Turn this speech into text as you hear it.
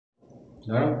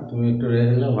তুমি একটু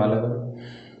রেখে দাও ভালো করে।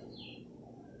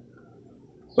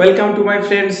 Welcome to my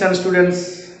friends and students.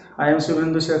 I am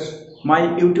Subhendu sir. My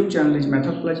YouTube channel is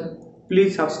mathoplaza.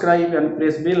 Please subscribe and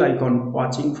press bell icon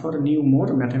watching for new more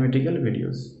mathematical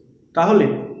videos. তাহলে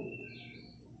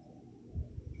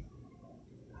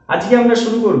আজকে আমরা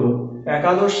শুরু করব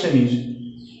একাদশ শ্রেণীর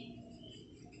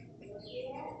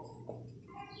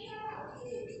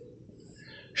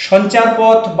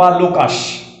সঞ্চারপথ বা লোকাস।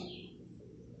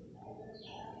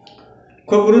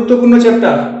 খুব গুরুত্বপূর্ণ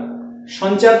চ্যাপ্টার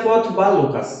সঞ্চারপথ বা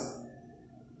লোকাস।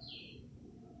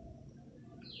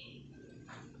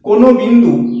 কোনো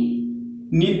বিন্দু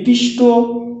নির্দিষ্ট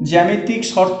জ্যামিতিক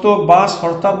শর্ত বা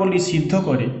শর্তাবলী সিদ্ধ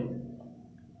করে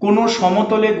কোনো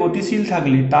সমতলে গতিশীল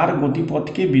থাকলে তার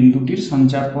গতিপথকে বিন্দুটির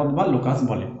সঞ্চারপথ বা লোকাস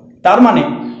বলে। তার মানে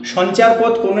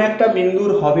সঞ্চারপথ কোনো একটা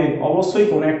বিন্দুর হবে অবশ্যই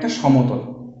কোনো একটা সমতল,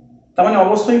 তার মানে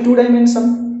অবশ্যই 2 ডাইমেনশন।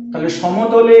 তাহলে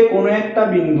সমতলে কোনো একটা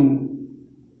বিন্দু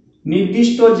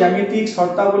নির্দিষ্ট জ্যামিতিক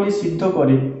শর্তাবলী সিদ্ধ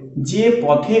করে যে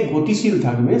পথে গতিশীল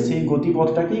থাকবে সেই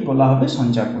গতিপথটাকেই বলা হবে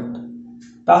সঞ্চারপথ।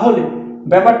 তাহলে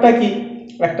ব্যাপারটা কি,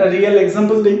 একটা রিয়েল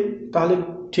এক্সাম্পল দিই তাহলে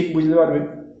ঠিক বুঝতে পারবে।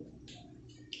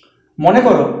 মনে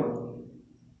করো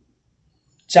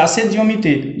চাষের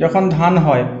জমিতে যখন ধান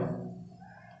হয়,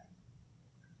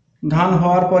 ধান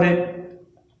হওয়ার পরে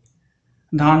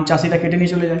ধান চাষিরা কেটে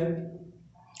নিয়ে চলে যায়।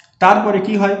 তারপরে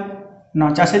কি হয় না,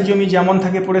 চাষের জমি যেমন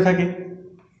থাকে পড়ে থাকে।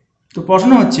 তো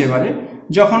প্রশ্ন হচ্ছে এবারে,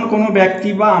 যখন কোনো ব্যক্তি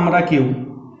বা আমরা কেউ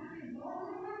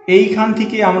এইখান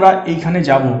থেকে আমরা এইখানে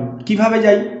যাব, কিভাবে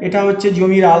যাই? এটা হচ্ছে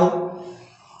জমির আল।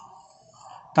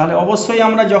 তাহলে অবশ্যই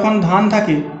আমরা যখন ধান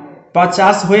থাকে বা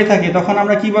চাষ হয়ে থাকে তখন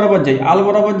আমরা কি বরাবর যাই? আল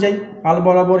বরাবর যাই। আল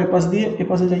বরাবর এপাশ দিয়ে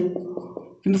এপাশে যাই।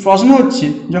 কিন্তু প্রশ্ন হচ্ছে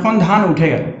যখন ধান উঠে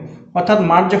গেল, অর্থাৎ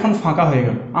মাঠ যখন ফাঁকা হয়ে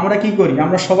গেল, আমরা কি করি?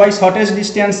 আমরা সবাই শর্টেস্ট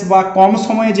ডিস্টেন্স বা কম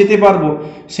সময়ে যেতে পারবো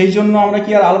সেই জন্য আমরা কি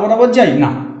আর আল বরাবর যাই না।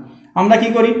 আমরা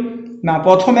কি করি না,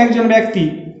 প্রথম একজন ব্যক্তি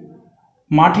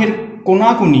মাঠের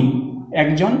কোনাকুনি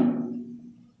একজন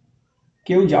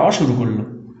কেউ যাওয়া শুরু করলো,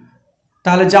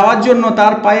 তাহলে যাওয়ার জন্য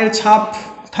তার পায়ের ছাপ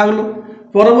থাকলো।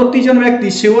 পরবর্তী জন ব্যক্তি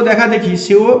সেও দেখা দেখি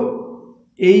সেও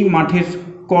এই মাঠের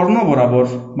কর্ণ বরাবর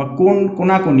বা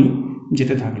কোনাকুনি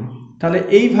যেতে থাকলো। তাহলে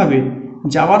এইভাবে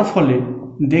যাওয়ার ফলে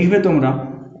দেখবে তোমরা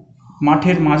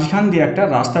মাঠের মাঝখান দিয়ে একটা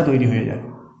রাস্তা তৈরি হয়ে যায়।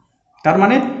 তার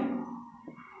মানে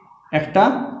একটা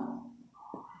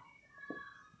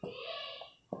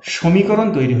সমীকরণ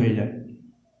তৈরি হয়ে যায়।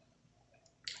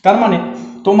 তার মানে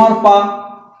তোমার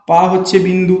পা হচ্ছে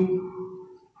বিন্দু,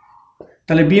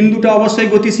 তাহলে বিন্দুটা অবশ্যই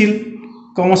গতিশীল,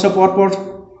 ক্রমশ পরপর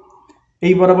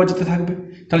এই বরাবর যেতে থাকবে।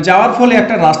 তাহলে যাওয়ার ফলে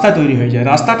একটা রাস্তা তৈরি হয়ে যায়,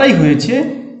 রাস্তাটাই হয়েছে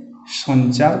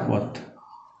সঞ্চারপথ।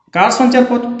 কার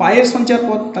সঞ্চারপথ? পায়ের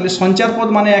সঞ্চারপথ। তাহলে সঞ্চারপথ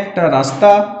মানে একটা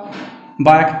রাস্তা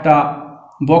বা একটা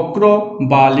বক্র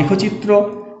বা লেখচিত্র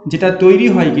যেটা তৈরি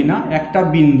হয় কিনা একটা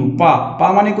বিন্দু, পা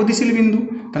মানে গতিশীল বিন্দু।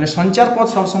 তাহলে সঞ্চারপথ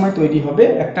সবসময় তৈরি হবে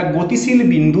একটা গতিশীল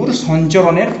বিন্দুর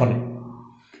সঞ্চরণের ফলে।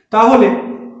 তাহলে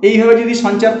এইভাবে যদি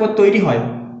সঞ্চারপথ তৈরি হয়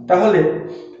তাহলে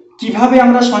কিভাবে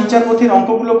আমরা সঞ্চারপথের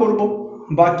অঙ্কগুলো করব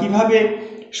বা কিভাবে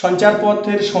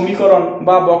সঞ্চারপথের সমীকরণ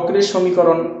বা বক্রের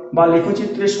সমীকরণ বা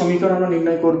লেখচিত্রের সমীকরণও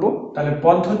নির্ণয় করব, তাহলে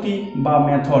পদ্ধতি বা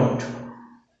মেথড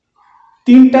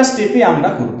 3টা স্টেপে আমরা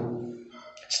করব।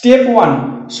 স্টেপ 1,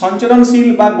 সঞ্চরণশীল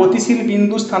বা গতিশীল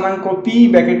বিন্দু স্থানাঙ্ক পি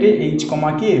ব্র্যাকেটে এইচ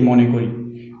কমা কে মনে করি।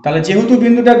 তাহলে যেহেতু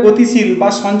বিন্দুটা গতিশীল বা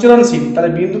সঞ্চরণশীল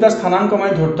তাহলে বিন্দুটার স্থানাঙ্ক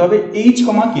আমায় ধরতে হবে এইচ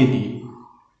কমা কে দিয়ে।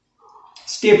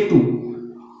 স্টেপ 2,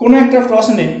 কোনো একটা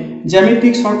প্রশ্নে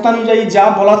জ্যামিতিক শর্তানুযায়ী যা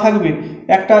বলা থাকবে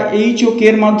একটা এইচ ও কে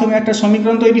এর মাধ্যমে একটা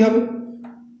সমীকরণ তৈরি হবে।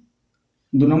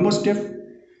 2 নম্বর স্টেপ।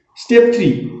 স্টেপ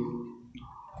 3,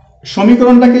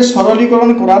 সমীকরণটাকে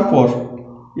সরলীকরণ করার পর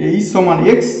এইচ সমান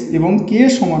এক্স এবং কে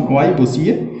সমান ওয়াই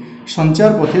বসিয়ে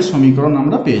সঞ্চারপথের সমীকরণ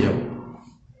আমরা পেয়ে যাব,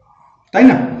 তাই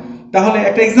না? তাহলে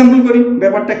একটা এক্সাম্পল করি,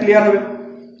 ব্যাপারটা ক্লিয়ার হবে।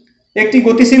 একটি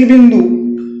গতিশীল বিন্দু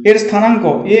এর স্থানাঙ্ক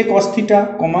এ কস থিটা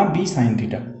কমা বি সাইন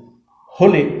থিটা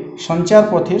হলে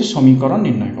সঞ্চারপথের সমীকরণ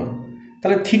নির্ণয় করো।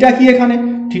 তাহলে থিটা কি? এখানে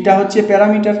থিটা হচ্ছে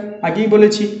প্যারামিটার। আগেই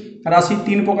বলেছি রাশি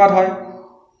 3 প্রকার হয়,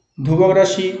 ধ্রুবক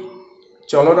রাশি,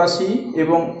 চলরাশি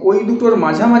এবং ওই দুটোর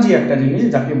মাঝামাঝি একটা জিনিস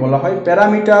যাকে বলা হয়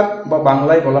প্যারামিটার বা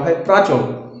বাংলায় বলা হয় প্রাচল।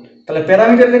 তাহলে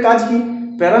প্যারামিটারের কাজ কি?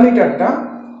 প্যারামিটারটা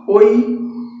ওই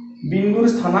বিন্দুর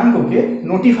স্থানাঙ্ককে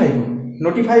নোটিফাই করবে।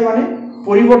 নোটিফাই মানে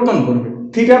পরিবর্তন করবে।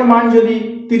 থিটার মান যদি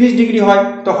 30 ডিগ্রি হয়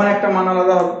তখন একটা মান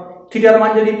আলাদা হবে, থিটার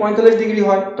মান যদি 45 ডিগ্রি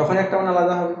হয় তখন একটা মান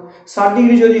আলাদা হবে, 60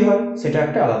 ডিগ্রি যদি হয় সেটা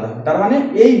একটা আলাদা হবে। তার মানে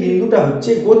এই বিন্দুটা হচ্ছে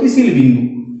গতিশীল বিন্দু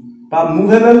বা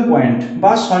মুভেবল পয়েন্ট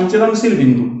বা সঞ্চরণশীল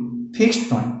বিন্দু, ফিক্সড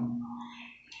নয়।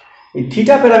 এই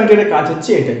থিটা প্যারামিটারের কাজ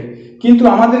হচ্ছে এটাই। কিন্তু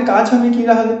আমাদের কাজ হবে কি?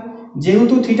 তাহলে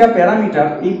যেহেতু থিটা প্যারামিটার,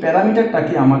 এই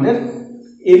প্যারামিটারটাকে আমাদের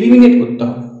এলিমিনেট করতে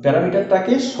হবে,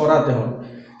 প্যারামিটারটাকে সরাতে হবে।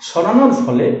 সরানোর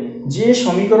ফলে যে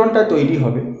সমীকরণটা তৈরি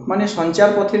হবে, মানে সঞ্চার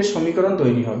পথের সমীকরণ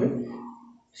তৈরি হবে,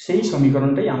 সেই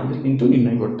সমীকরণটাই আমাদের কিন্তু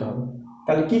নির্ণয় করতে হবে।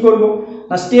 তাহলে কি করব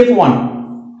না, স্টেপ 1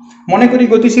 মনে করি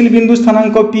গতিশীল বিন্দু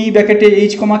স্থানাঙ্ক পি ব্র্যাকেটে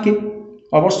এইচ কমা কে,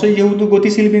 অবশ্যই যেহেতু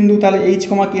গতিশীল বিন্দু তাহলে এইচ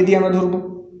কমা কে দিয়ে আমরা ধরব।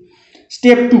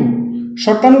 স্টেপ 2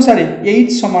 শর্তানুসারে এইচ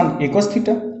সমান এ কস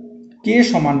থিটা, কে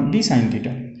সমান বি সাইন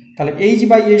থিটা, তাহলে এইচ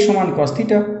বাই এ সমান cos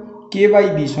theta, K by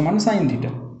B সমান সাইন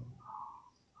থিটা।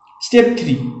 স্টেপ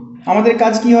 3 আমাদের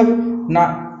কাজ কি হবে না,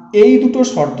 এই দুটো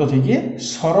শর্ত থেকে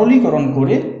সরলীকরণ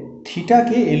করে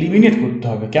থিটাকে এলিমিনেট করতে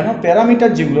হবে। কেন,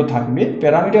 প্যারামিটার যেগুলো থাকবে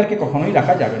প্যারামিটারকে কখনোই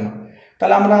রাখা যাবে না।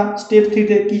 তাহলে আমরা স্টেপ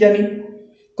 3তে কি জানি,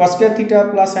 কস square theta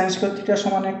plus sine square theta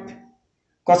সমান 1।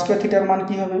 কস স্কয়ার থিটার মান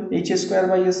কি হবে, H square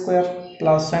by A square,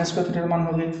 plus sine square থিটার মান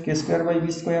হবে কে স্কয়ার বাই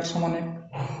বি স্কয়ার সমান 1।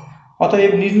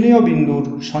 অতএব নির্ণেয় বিন্দুর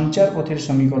সঞ্চার পথের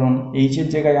সমীকরণ এইচ এর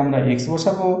জায়গায় আমরা এক্স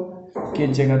বসাবো, কে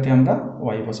এর জায়গাতে আমরা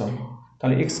ওয়াই বসাবো।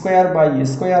 তাহলে x square by A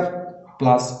square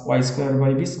plus Y square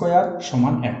by B square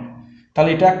সমান 1। তাহলে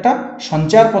এটা একটা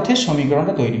সঞ্চার পথের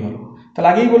সমীকরণটা তৈরি হলো। তাহলে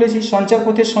আগেই বলেছি সঞ্চার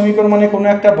পথের সমীকরণ মানে কোনো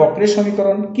একটা বক্রের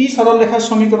সমীকরণ, কি সরল রেখার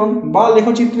সমীকরণ বা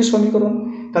লেখচিত্রের সমীকরণ।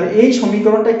 তাহলে এই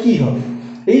সমীকরণটা কি হবে,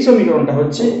 এই সমীকরণটা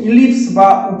হচ্ছে ইলিপস বা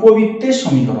উপবৃত্তের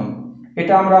সমীকরণ।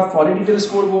 এটা আমরা পরে ডিটেলস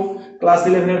করব। ক্লাস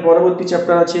 11-এর পরবর্তী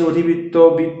চ্যাপ্টার আছে অধিবৃত্ত,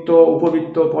 বৃত্ত,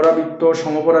 উপবৃত্ত, পরাবৃত্ত,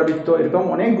 সমপরাবৃত্ত, এরকম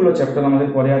অনেকগুলো চ্যাপ্টার আমাদের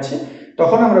পরে আছে,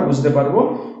 তখন আমরা বুঝতে পারবো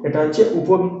এটা হচ্ছে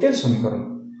উপবৃত্তের সমীকরণ।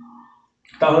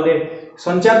 তাহলে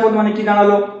সঞ্চার পথ মানে কি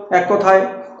দাঁড়ালো, এক কথায়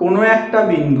কোনো একটা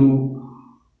বিন্দু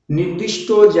নির্দিষ্ট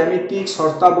জ্যামিতিক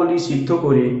শর্তাবলী সিদ্ধ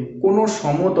করে কোনো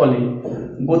সমতলে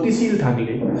গতিশীল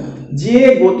থাকলে যে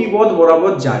গতিপথ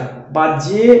বরাবর যায় বা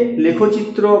যে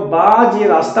লেখচিত্র বা যে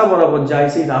রাস্তা বরাবর যায়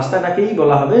সেই রাস্তাটাকেই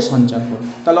বলা হবে সঞ্চার পথ।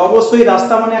 তাহলে অবশ্যই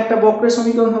রাস্তা মানে একটা বক্রের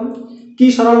সমীকরণ হবে, কি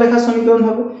সরল রেখার সমীকরণ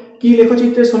হবে, কি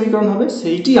লেখচিত্রের সমীকরণ হবে,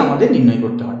 সেইটি আমাদের নির্ণয়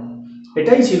করতে হয়।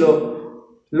 এটাই ছিল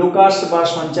লোকাস বা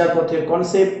সঞ্চার পথের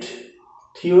কনসেপ্ট,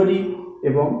 থিওরি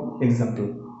এবং এক্সাম্পল।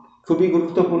 খুবই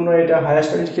গুরুত্বপূর্ণ এটা হায়ার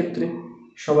স্টাডির ক্ষেত্রে।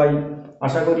 সবাই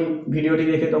আশা করি ভিডিওটি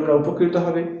দেখে তোমরা উপকৃত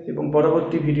হবে এবং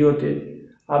পরবর্তী ভিডিওতে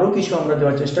আরও কিছু আমরা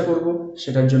দেওয়ার চেষ্টা করব,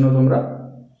 সেটার জন্য তোমরা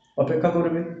অপেক্ষা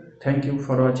করবে। Thank you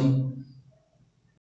for watching.